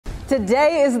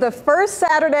Today is the first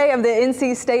Saturday of the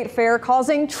NC State Fair,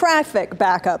 causing traffic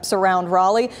backups around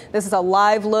Raleigh. This is a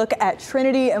live look at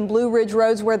Trinity and Blue Ridge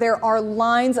roads, where there are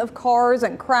lines of cars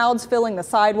and crowds filling the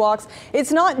sidewalks.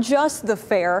 It's not just the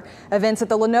fair. Events at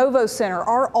the Lenovo Center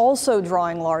are also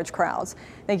drawing large crowds.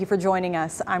 Thank you for joining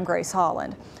us. I'm Grace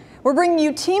Holland. We're bringing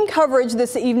you team coverage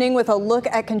this evening with a look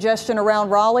at congestion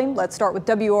around Raleigh. Let's start with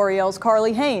WREL's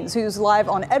Carly Haynes, who's live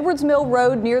on Edwards Mill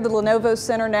Road near the Lenovo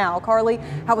Center now. Carly,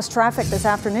 how was traffic this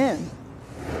afternoon?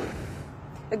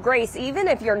 Grace, even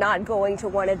if you're not going to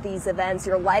one of these events,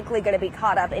 you're likely going to be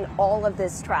caught up in all of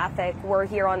this traffic. We're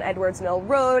here on Edwards Mill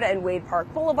Road and Wade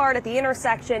Park Boulevard at the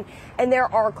intersection, and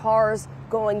there are cars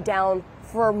going down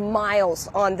for miles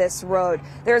on this road.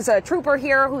 There's a trooper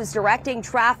here who's directing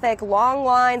traffic, long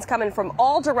lines coming from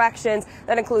all directions.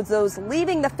 That includes those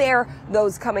leaving the fair,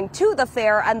 those coming to the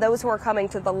fair, and those who are coming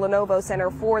to the Lenovo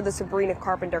Center for the Sabrina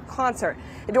Carpenter concert.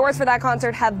 The doors for that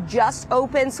concert have just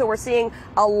opened, so we're seeing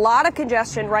a lot of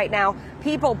congestion right now.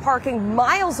 People parking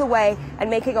miles away and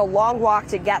making a long walk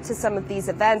to get to some of these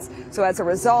events. So as a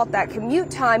result, that commute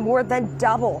time more than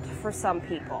doubled for some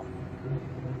people.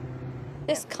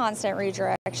 Just constant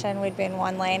redirection. We'd be in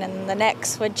one lane and the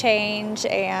next would change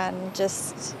and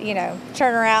just,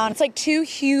 turn around. It's like two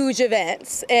huge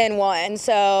events in one,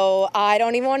 so I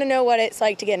don't even want to know what it's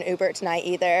like to get an Uber tonight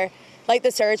either. Like,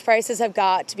 the surge prices have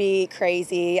got to be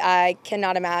crazy. I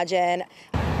cannot imagine.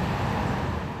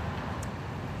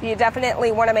 You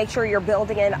definitely want to make sure you're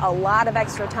building in a lot of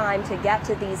extra time to get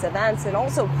to these events, and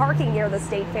also parking near the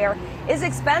State Fair is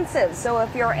expensive. So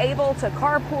if you're able to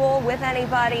carpool with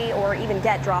anybody or even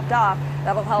get dropped off,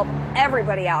 that'll help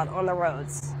everybody out on the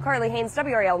roads. Carly Haynes,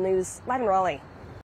 WREL News, live in Raleigh.